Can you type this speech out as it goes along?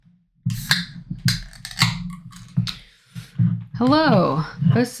Hello,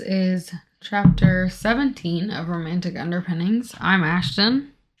 this is chapter 17 of Romantic Underpinnings. I'm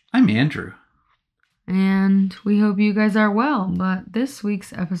Ashton. I'm Andrew. And we hope you guys are well, but this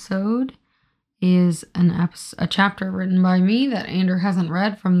week's episode is a chapter written by me that Andrew hasn't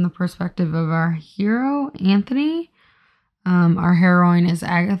read from the perspective of our hero, Anthony. Our heroine is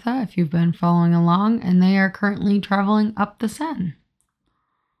Agatha, if you've been following along, and they are currently traveling up the Seine.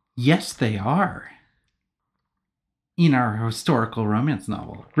 Yes, they are. In our historical romance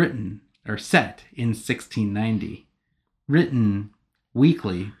novel, written or set in 1690, written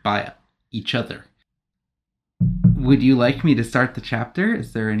weekly by each other. Would you like me to start the chapter?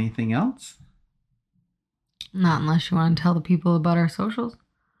 Is there anything else? Not unless you want to tell the people about our socials.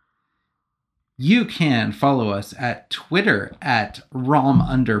 You can follow us at Twitter at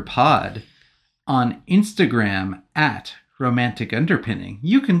RomUnderPod, on Instagram at Romantic Underpinning.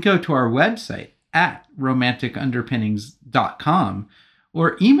 You can go to our website at romanticunderpinnings.com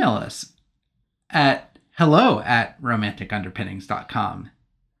or email us at hello@romanticunderpinnings.com.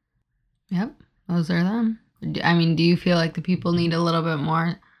 Yep, those are them. I mean, do you feel like the people need a little bit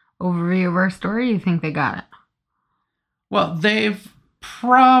more overview of our story? Or you think they got it? Well, they've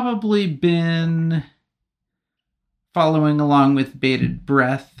probably been following along with bated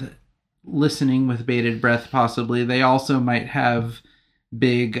breath, listening with bated breath, possibly. They also might have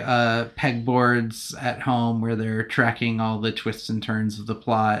big pegboards at home where they're tracking all the twists and turns of the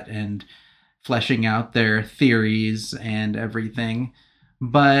plot and fleshing out their theories and everything.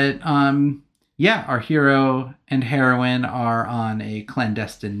 But yeah, our hero and heroine are on a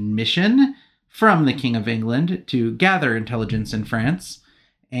clandestine mission from the King of England to gather intelligence in France.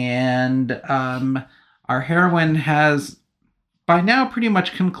 And our heroine has by now pretty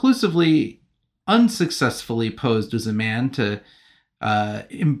much conclusively unsuccessfully posed as a man to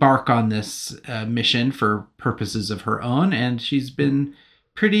embark on this mission for purposes of her own. And she's been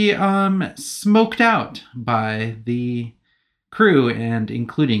pretty smoked out by the crew, and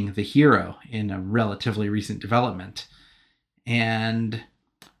including the hero in a relatively recent development. And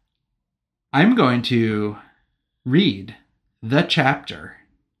I'm going to read the chapter.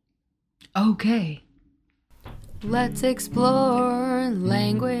 Okay. Let's explore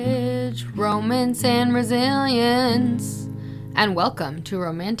language, romance, and resilience. And welcome to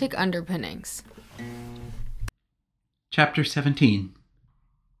Romantic Underpinnings. Chapter 17.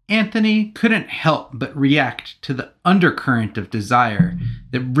 Anthony couldn't help but react to the undercurrent of desire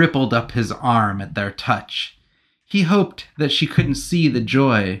that rippled up his arm at their touch. He hoped that she couldn't see the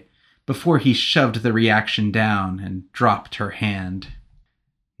joy before he shoved the reaction down and dropped her hand.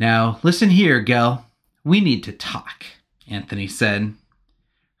 "Now, listen here, Gel. We need to talk," Anthony said.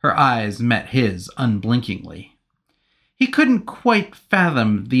 Her eyes met his unblinkingly. He couldn't quite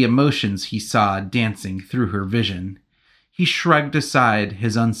fathom the emotions he saw dancing through her vision. He shrugged aside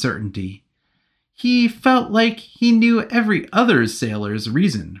his uncertainty. He felt like he knew every other sailor's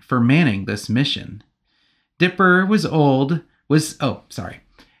reason for manning this mission. Dipper was so old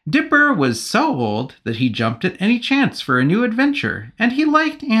that he jumped at any chance for a new adventure, and he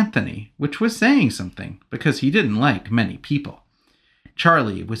liked Anthony, which was saying something, because he didn't like many people.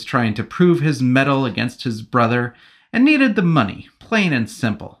 Charlie was trying to prove his mettle against his brother and needed the money, plain and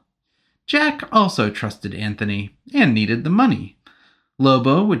simple. Jack also trusted Anthony and needed the money.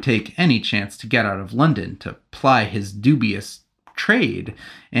 Lobo would take any chance to get out of London to ply his dubious trade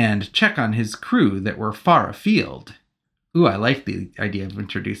and check on his crew that were far afield. Ooh, I like the idea of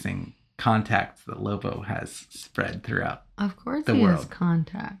introducing contacts that Lobo has spread throughout the world. Of course he has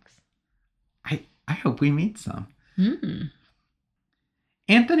contacts. I hope we meet some.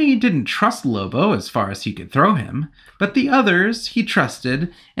 Anthony didn't trust Lobo as far as he could throw him, but the others he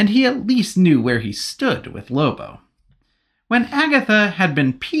trusted, and he at least knew where he stood with Lobo. When Agatha had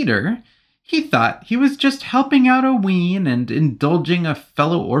been Peter, he thought he was just helping out a wean and indulging a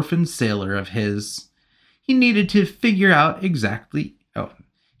fellow orphan sailor of his. He needed to figure out exactly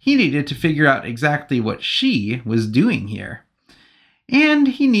what she was doing here. And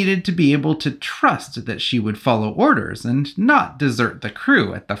he needed to be able to trust that she would follow orders and not desert the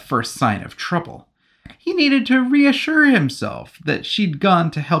crew at the first sign of trouble. He needed to reassure himself that she'd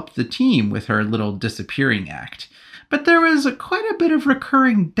gone to help the team with her little disappearing act. But there was quite a bit of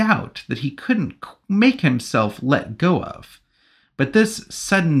recurring doubt that he couldn't make himself let go of. But this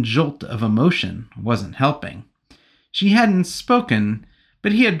sudden jolt of emotion wasn't helping. She hadn't spoken,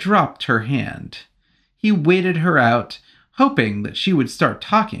 but he had dropped her hand. He waited her out, hoping that she would start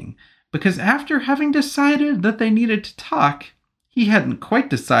talking, because after having decided that they needed to talk, he hadn't quite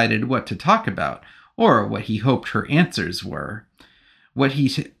decided what to talk about, or what he hoped her answers were. What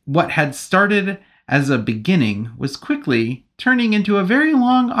had started as a beginning, was quickly turning into a very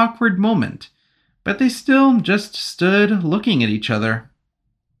long, awkward moment, but they still just stood looking at each other.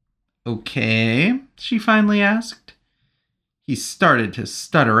 "Okay," she finally asked. He started to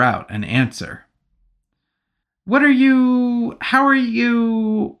stutter out an answer. How are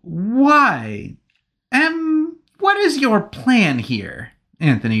you, why? What is your plan here?"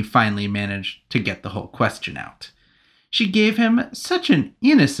 Anthony finally managed to get the whole question out. She gave him such an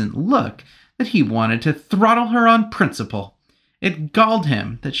innocent look that he wanted to throttle her on principle. It galled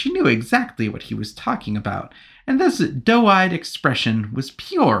him that she knew exactly what he was talking about, and this doe-eyed expression was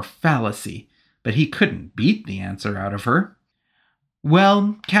pure fallacy, but he couldn't beat the answer out of her.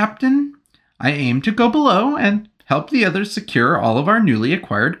 "Well, Captain, I aim to go below and help the others secure all of our newly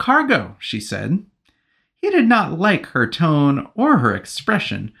acquired cargo," she said. He did not like her tone or her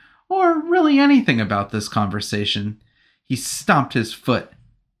expression, or really anything about this conversation. He stomped his foot.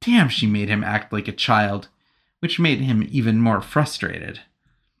 Damn, she made him act like a child, which made him even more frustrated.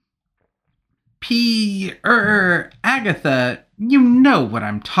 Agatha, you know what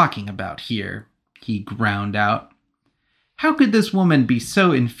I'm talking about here," he ground out. How could this woman be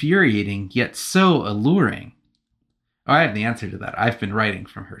so infuriating, yet so alluring? Oh, I have the answer to that. I've been writing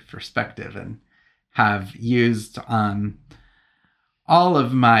from her perspective and have used all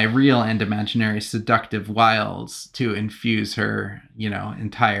of my real and imaginary seductive wiles to infuse her,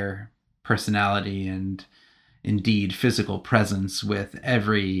 entire personality and indeed physical presence with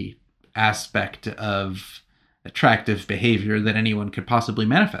every aspect of attractive behavior that anyone could possibly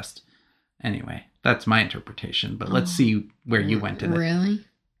manifest. Anyway, that's my interpretation, but let's see where you went in it. Really?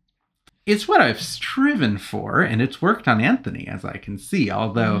 It's what I've striven for, and it's worked on Anthony, as I can see,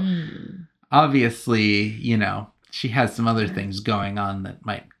 although obviously, she has some other things going on that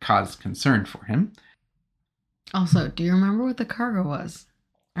might cause concern for him. Also, do you remember what the cargo was?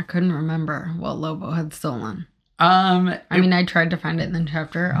 I couldn't remember what Lobo had stolen. I tried to find it in the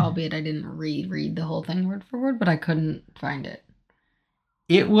chapter, albeit I didn't read the whole thing word for word, but I couldn't find it.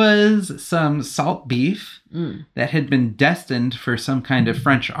 It was some salt beef that had been destined for some kind of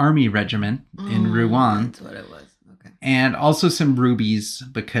French army regiment in Rouen. That's what it was. Okay. And also some rubies,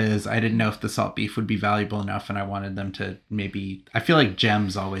 because I didn't know if the salt beef would be valuable enough, and I wanted them to maybe... I feel like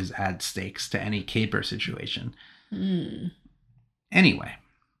gems always add stakes to any caper situation. Anyway.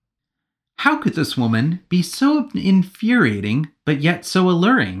 How could this woman be so infuriating, but yet so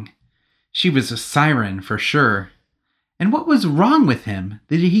alluring? She was a siren for sure. And what was wrong with him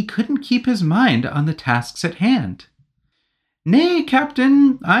that he couldn't keep his mind on the tasks at hand? "Nay,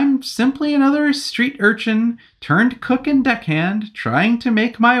 Captain, I'm simply another street urchin turned cook and deckhand, trying to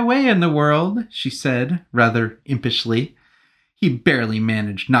make my way in the world," she said, rather impishly. He barely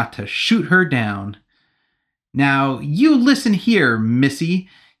managed not to shoot her down. "Now, you listen here, missy.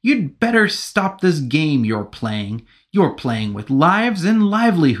 You'd better stop this game you're playing. You're playing with lives and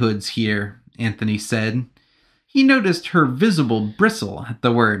livelihoods here," Anthony said. He noticed her visible bristle at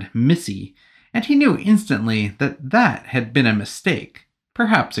the word missy, and he knew instantly that had been a mistake,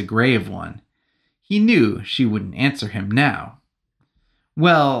 perhaps a grave one. He knew she wouldn't answer him now.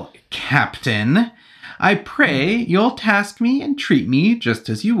 "Well, Captain, I pray you'll task me and treat me just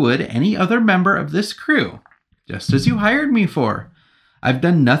as you would any other member of this crew, just as you hired me for. I've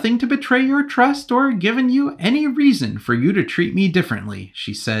done nothing to betray your trust or given you any reason for you to treat me differently,"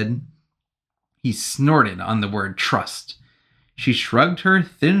 she said. He snorted on the word trust. She shrugged her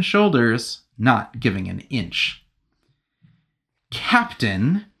thin shoulders, not giving an inch.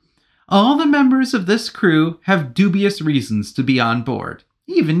 "Captain, all the members of this crew have dubious reasons to be on board.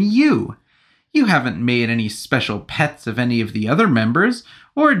 Even you. You haven't made any special pets of any of the other members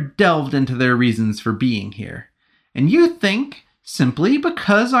or delved into their reasons for being here. And you think, simply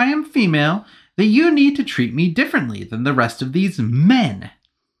because I am female, that you need to treat me differently than the rest of these men.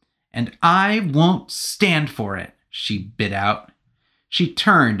 And I won't stand for it," she bit out. She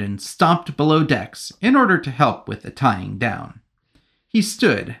turned and stomped below decks in order to help with the tying down. He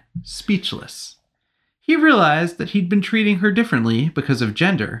stood, speechless. He realized that he'd been treating her differently because of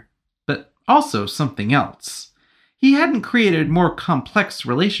gender, but also something else. He hadn't created more complex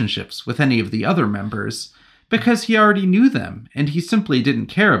relationships with any of the other members because he already knew them, and he simply didn't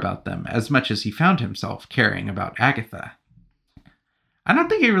care about them as much as he found himself caring about Agatha. I don't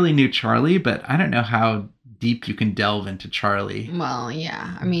think he really knew Charlie, but I don't know how deep you can delve into Charlie. Well,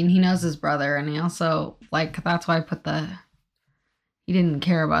 yeah. He knows his brother, and he also, that's why I put he didn't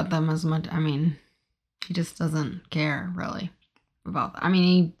care about them as much. He just doesn't care, really, about them.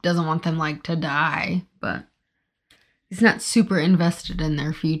 He doesn't want them, to die, but he's not super invested in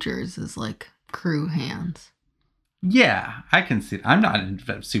their futures as, crew hands. Yeah, I can see. I'm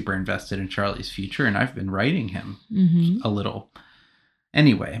not super invested in Charlie's future, and I've been writing him a little.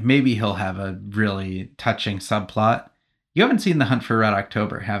 Anyway, maybe he'll have a really touching subplot. You haven't seen The Hunt for Red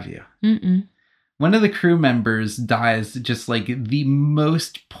October, have you? Mm-mm. One of the crew members dies just like the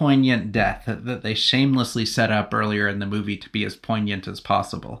most poignant death that they shamelessly set up earlier in the movie to be as poignant as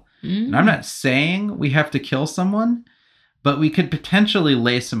possible. And I'm not saying we have to kill someone, but we could potentially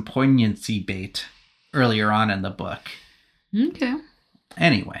lay some poignancy bait earlier on in the book. Okay.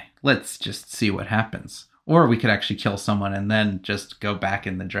 Anyway, let's just see what happens. Or we could actually kill someone and then just go back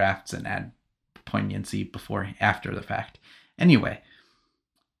in the drafts and add poignancy after the fact. Anyway,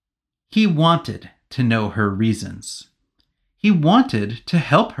 he wanted to know her reasons. He wanted to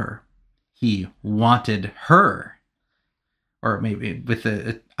help her. He wanted her. Or maybe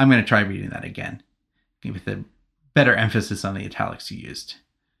I'm going to try reading that again, with a better emphasis on the italics you used.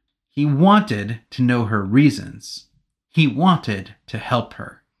 He wanted to know her reasons. He wanted to help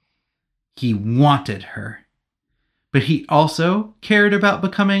her. He wanted her. But he also cared about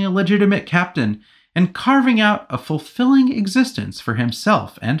becoming a legitimate captain and carving out a fulfilling existence for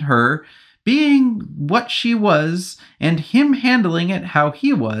himself and her, being what she was, and him handling it how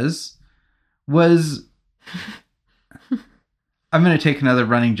he was... I'm going to take another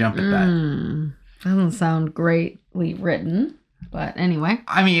running jump at that. Doesn't sound greatly written, but anyway.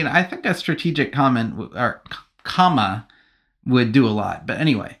 I mean, I think a strategic comment or comma would do a lot, but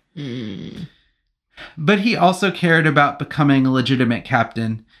anyway. But he also cared about becoming a legitimate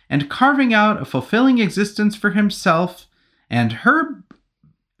captain and carving out a fulfilling existence for himself and her,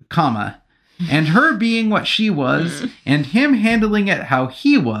 comma, and her being what she was, and him handling it how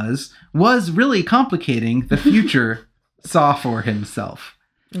he was really complicating the future saw for himself.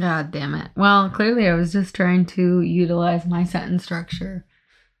 God damn it. Well, clearly I was just trying to utilize my sentence structure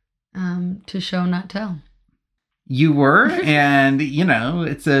to show, not tell. You were, and,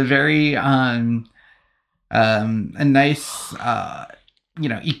 it's a very, a nice,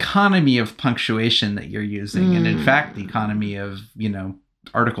 economy of punctuation that you're using. And in fact, the economy of,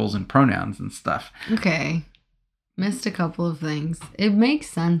 articles and pronouns and stuff. Okay. Missed a couple of things. It makes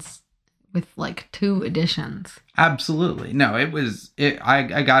sense with like 2 editions. Absolutely. No,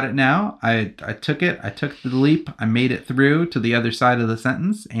 I got it now. I took it. I took the leap. I made it through to the other side of the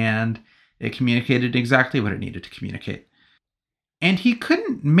sentence, and it communicated exactly what it needed to communicate. And he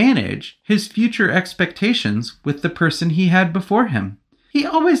couldn't manage his future expectations with the person he had before him. He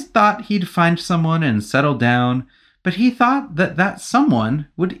always thought he'd find someone and settle down, but he thought that someone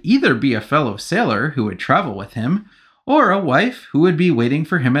would either be a fellow sailor who would travel with him, or a wife who would be waiting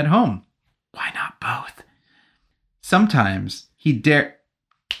for him at home. Why not both? Sometimes he Damn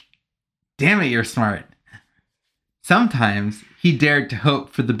it, you're smart. Sometimes he dared to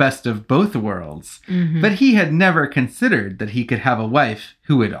hope for the best of both worlds, but he had never considered that he could have a wife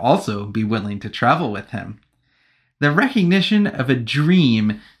who would also be willing to travel with him. The recognition of a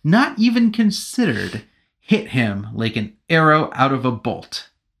dream not even considered hit him like an arrow out of a bolt.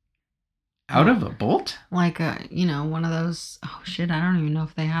 Out of a bolt? Like one of those, oh shit, I don't even know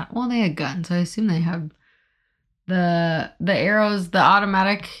if they had, well, they had guns, so I assume they have the arrows, the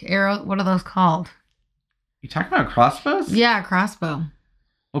automatic arrow, what are those called? You talking about crossbows? Yeah, crossbow.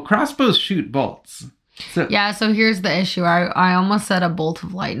 Well, crossbows shoot bolts. So here's the issue. I almost said a bolt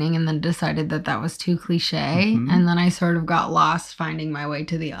of lightning and then decided that was too cliche. And then I sort of got lost finding my way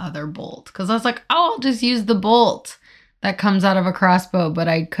to the other bolt. Because I was like, I'll just use the bolt that comes out of a crossbow, but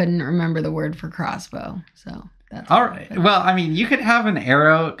I couldn't remember the word for crossbow. So that's all right. Well, I mean, you could have an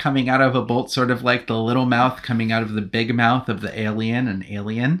arrow coming out of a bolt, sort of like the little mouth coming out of the big mouth of the alien in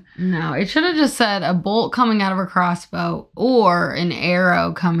Alien. No, it should have just said a bolt coming out of a crossbow or an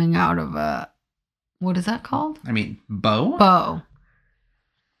arrow coming out of a, what is that called? I mean, bow? Bow.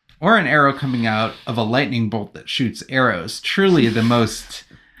 Or an arrow coming out of a lightning bolt that shoots arrows. Truly the most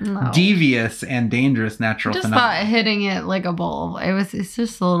devious and dangerous natural phenomenon. I just thought hitting it like a bowl. It's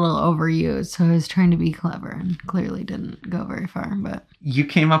just a little overused, so I was trying to be clever and clearly didn't go very far. But you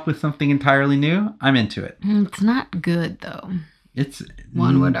came up with something entirely new. I'm into it. It's not good though.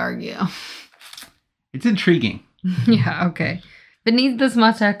 One would argue. It's intriguing. Yeah, okay. If it needs this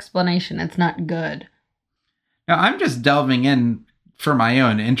much explanation, it's not good. Now, I'm just delving in for my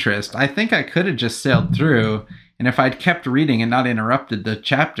own interest. I think I could have just sailed through, and if I'd kept reading and not interrupted the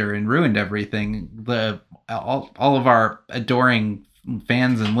chapter and ruined everything, all of our adoring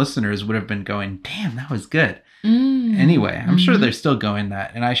fans and listeners would have been going, damn, that was good. Anyway, I'm sure they're still going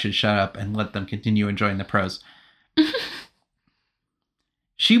that, and I should shut up and let them continue enjoying the prose.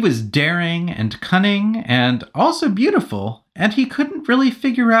 She was daring and cunning and also beautiful, and he couldn't really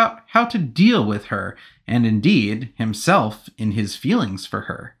figure out how to deal with her, and indeed, himself in his feelings for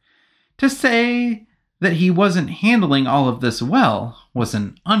her. To say that he wasn't handling all of this well was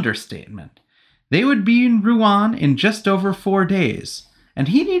an understatement. They would be in Rouen in just over 4 days, and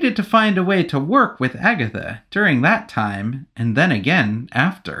he needed to find a way to work with Agatha during that time and then again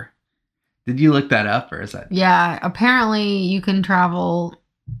after. Did you look that up, or is that... Yeah, apparently you can travel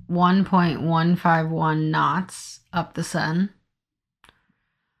 1.151 knots up the Seine,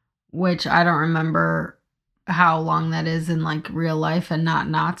 which I don't remember how long that is in like real life and not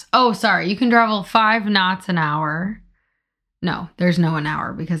knots. Oh, sorry. You can travel 5 knots an hour. No, there's no an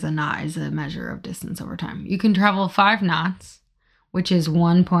hour because a knot is a measure of distance over time. You can travel 5 knots, which is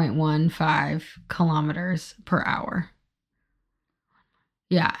 1.15 kilometers per hour.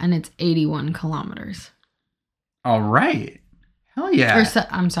 Yeah, and it's 81 kilometers. All right. Hell yeah.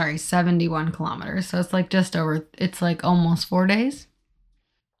 I'm sorry, 71 kilometers. So it's like just over, it's like almost 4 days.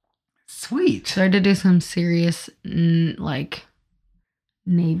 Sweet. So I had to do some serious, like,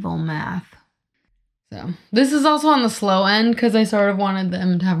 naval math. So this is also on the slow end because I sort of wanted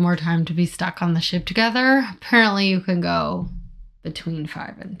them to have more time to be stuck on the ship together. Apparently you can go between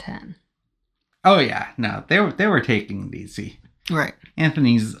 5 and 10. Oh, yeah. No, they were taking it easy. Right.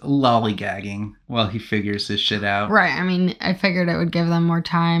 Anthony's lollygagging while he figures his shit out. Right. I mean, I figured it would give them more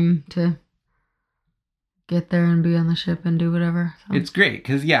time to get there and be on the ship and do whatever. So. It's great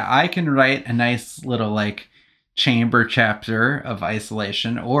because, yeah, I can write a nice little, like, chamber chapter of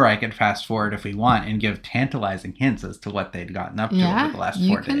isolation, or I could fast forward if we want and give tantalizing hints as to what they'd gotten up to over the last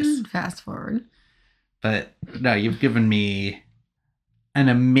 4 days. You can fast forward. But, no, you've given me an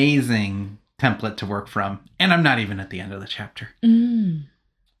amazing template to work from, and I'm not even at the end of the chapter.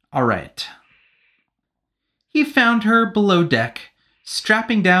 All right. He found her below deck,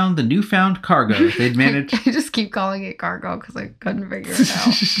 strapping down the newfound cargo they'd managed. I just keep calling it cargo because I couldn't figure it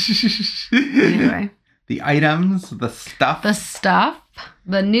out. Anyway. The items, the stuff.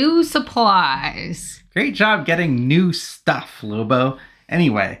 The new supplies. Great job getting new stuff, Lobo.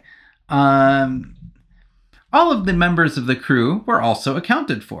 Anyway, all of the members of the crew were also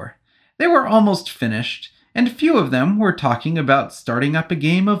accounted for. They were almost finished, and few of them were talking about starting up a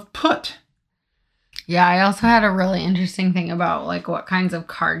game of put. Yeah, I also had a really interesting thing about like what kinds of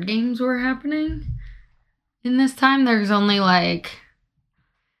card games were happening in this time. There's only like,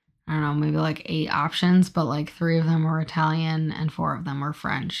 I don't know, maybe like 8 options, but like 3 of them were Italian and 4 of them were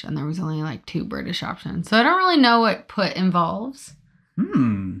French, and there was only like 2 British options. So I don't really know what put involves.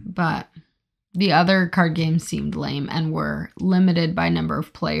 But the other card games seemed lame and were limited by number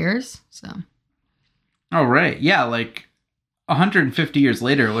of players. So. Oh, right. Yeah, like 150 years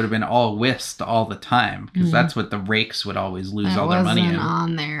later, it would have been all whist all the time, because that's what the rakes would always lose all their money in. It wasn't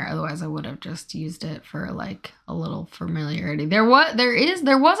on there. Otherwise, I would have just used it for like a little familiarity. There was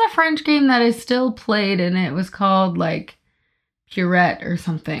a French game that is still played, and it was called like Pierrette or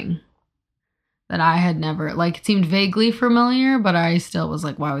something. That I had never, like, it seemed vaguely familiar, but I still was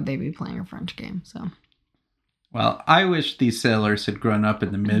like, why would they be playing a French game? So, well, I wish these sailors had grown up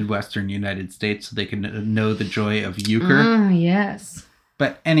in the Midwestern United States so they could know the joy of euchre. Ah, yes.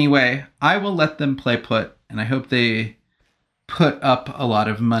 But anyway, I will let them play put, and I hope they put up a lot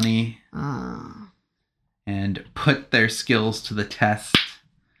of money and put their skills to the test.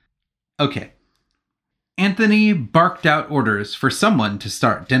 Okay. Anthony barked out orders for someone to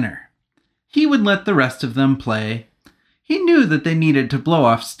start dinner. He would let the rest of them play. He knew that they needed to blow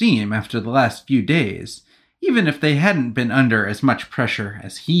off steam after the last few days, even if they hadn't been under as much pressure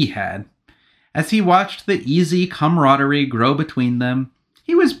as he had. As he watched the easy camaraderie grow between them,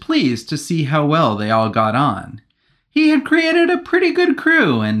 he was pleased to see how well they all got on. He had created a pretty good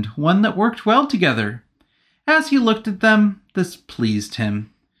crew, and one that worked well together. As he looked at them, this pleased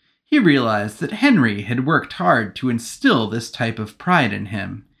him. He realized that Henry had worked hard to instill this type of pride in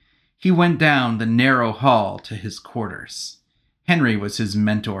him. He went down the narrow hall to his quarters. Henry was his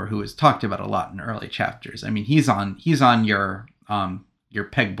mentor, who was talked about a lot in early chapters. I mean, he's on your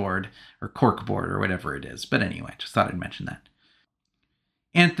pegboard or corkboard or whatever it is. But anyway, just thought I'd mention that.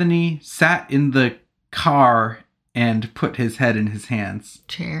 Anthony sat in the car and put his head in his hands.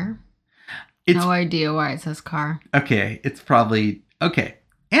 Chair? No idea why it says car. Okay, it's probably... Okay.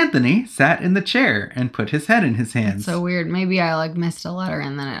 Anthony sat in the chair and put his head in his hands. That's so weird. Maybe I like missed a letter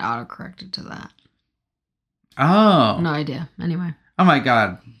and then it autocorrected to that. Oh. No idea. Anyway. Oh my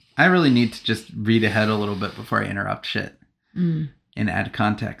God. I really need to just read ahead a little bit before I interrupt shit and add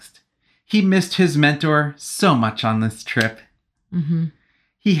context. He missed his mentor so much on this trip. Mm-hmm.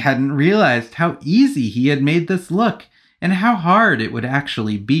 He hadn't realized how easy he had made this look and how hard it would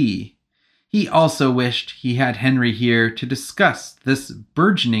actually be. He also wished he had Henry here to discuss this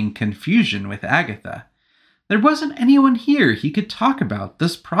burgeoning confusion with Agatha. There wasn't anyone here he could talk about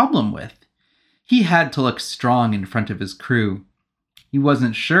this problem with. He had to look strong in front of his crew. He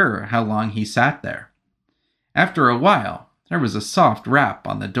wasn't sure how long he sat there. After a while, there was a soft rap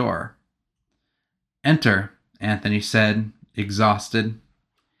on the door. "Enter," Anthony said, exhausted.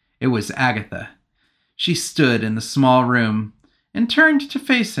 It was Agatha. She stood in the small room and turned to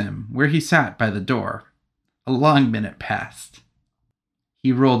face him where he sat by the door. A long minute passed.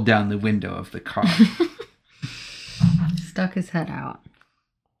 He rolled down the window of the car. Stuck his head out.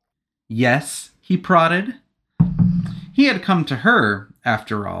 "Yes," he prodded. He had come to her,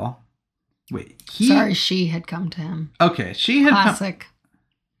 after all. Wait, Sorry, she had come to him. Okay, she had Classic.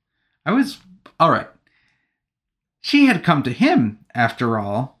 All right. She had come to him, after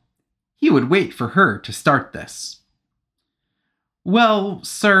all. He would wait for her to start this. "Well,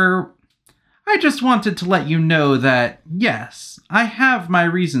 sir, I just wanted to let you know that, yes, I have my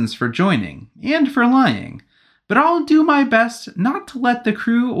reasons for joining, and for lying, but I'll do my best not to let the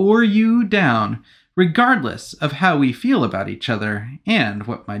crew or you down, regardless of how we feel about each other and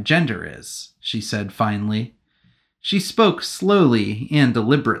what my gender is," she said finally. She spoke slowly and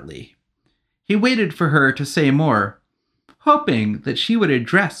deliberately. He waited for her to say more, hoping that she would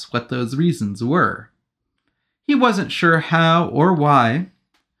address what those reasons were. He wasn't sure how or why,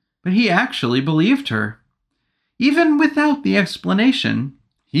 but he actually believed her. Even without the explanation,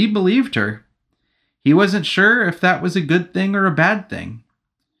 he believed her. He wasn't sure if that was a good thing or a bad thing.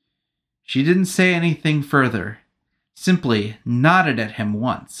 She didn't say anything further, simply nodded at him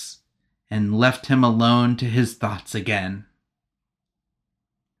once, and left him alone to his thoughts again.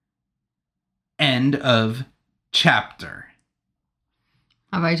 End of chapter.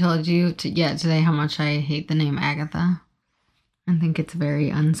 Have I told you yet today how much I hate the name Agatha? I think it's very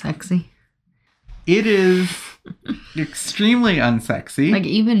unsexy. It is extremely unsexy. Like,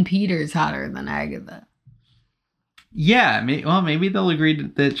 even Peter's hotter than Agatha. Yeah, maybe they'll agree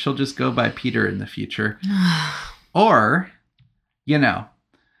that she'll just go by Peter in the future. Or,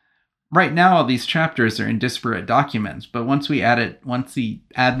 right now all these chapters are in disparate documents, but once we add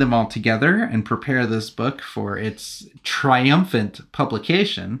them all together and prepare this book for its triumphant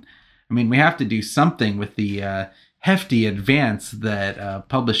publication, we have to do something with the hefty advance that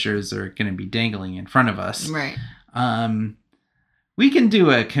publishers are going to be dangling in front of us. Right. We can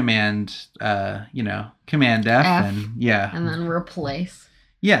do a command Command F. And then replace.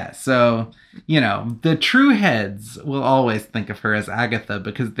 Yeah, so, the true heads will always think of her as Agatha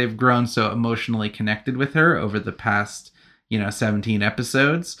because they've grown so emotionally connected with her over the past, 17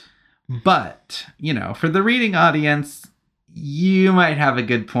 episodes. But, for the reading audience, you might have a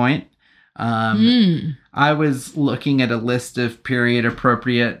good point. I was looking at a list of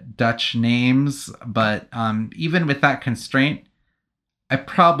period-appropriate Dutch names, but even with that constraint, I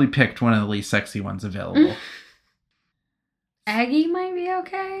probably picked one of the least sexy ones available. Aggie might be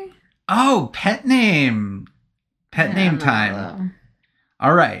okay. Oh, pet name. Pet name time. Though.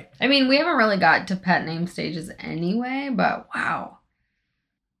 All right. We haven't really got to pet name stages anyway, but wow.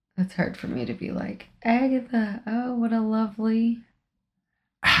 That's hard for me to be like, Agatha. Oh, what a lovely.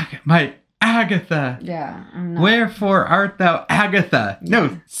 My Agatha. Yeah, I'm not. Wherefore art thou Agatha? Yeah.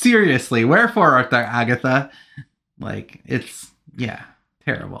 No, seriously. Wherefore art thou Agatha? It's,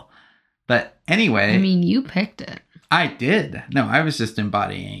 terrible. But anyway. You picked it. I did. No, I was just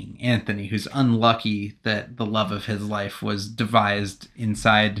embodying Anthony, who's unlucky that the love of his life was devised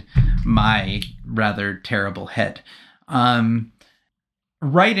inside my rather terrible head.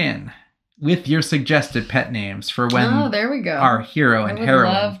 Write in with your suggested pet names for when there we go. Our hero and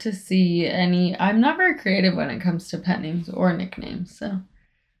heroine. I would love to see any. I'm not very creative when it comes to pet names or nicknames, so.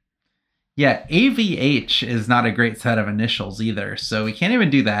 Yeah, AVH is not a great set of initials either, so we can't even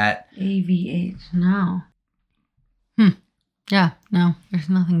do that. AVH, no. Yeah, no, there's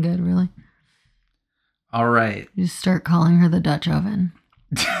nothing good, really. All right. You just start calling her the Dutch oven.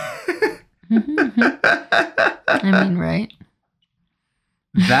 Right?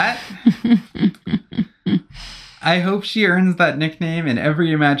 That? I hope she earns that nickname in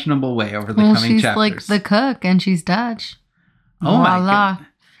every imaginable way over the coming chapters. She's like the cook, and she's Dutch. Oh my God.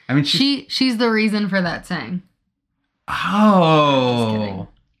 She's the reason for that saying. Oh.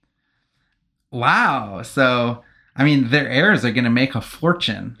 Wow. So, their heirs are going to make a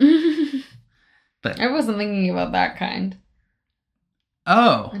fortune. But I wasn't thinking about that kind.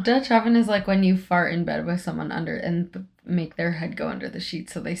 Oh. A Dutch oven is like when you fart in bed with someone and make their head go under the sheet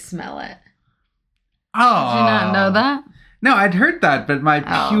so they smell it. Oh. Did you not know that? No, I'd heard that, but my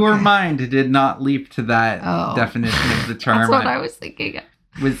pure mind did not leap to that definition of the term. That's what I was thinking of.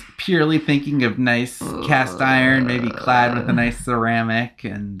 Was purely thinking of nice cast iron, maybe clad with a nice ceramic,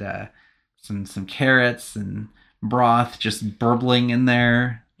 and some carrots and broth just burbling in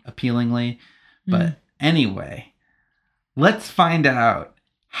there appealingly. But anyway, let's find out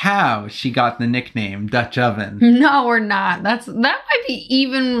how she got the nickname Dutch Oven. No, we're not. That might be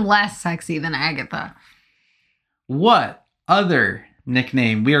even less sexy than Agatha. What other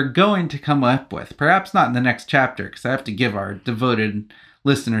nickname we are going to come up with? Perhaps not in the next chapter, because I have to give our devoted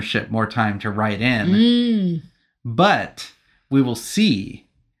listenership more time to write in. But we will see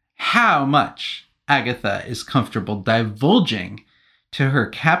how much Agatha is comfortable divulging to her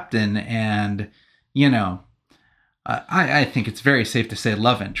captain and, you know, I think it's very safe to say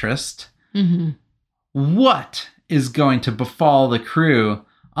love interest. What is going to befall the crew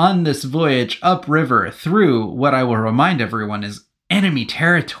on this voyage upriver through what I will remind everyone is enemy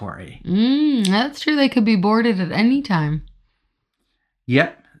territory? That's true. They could be boarded at any time.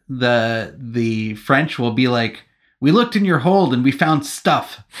 Yep. The French will be like, we looked in your hold and we found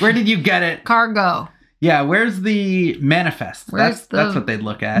stuff. Where did you get it? Cargo. Yeah, where's the manifest? That's what they'd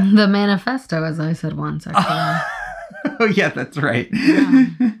look at. The manifesto, as I said once, actually. Oh, yeah, that's right. Yeah.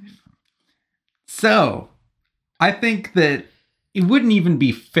 So, I think that it wouldn't even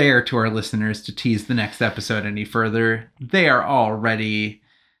be fair to our listeners to tease the next episode any further. They are already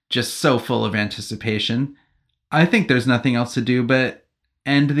just so full of anticipation. I think there's nothing else to do but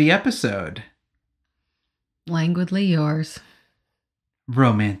end the episode. Languidly yours.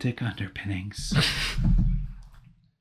 Romantic underpinnings.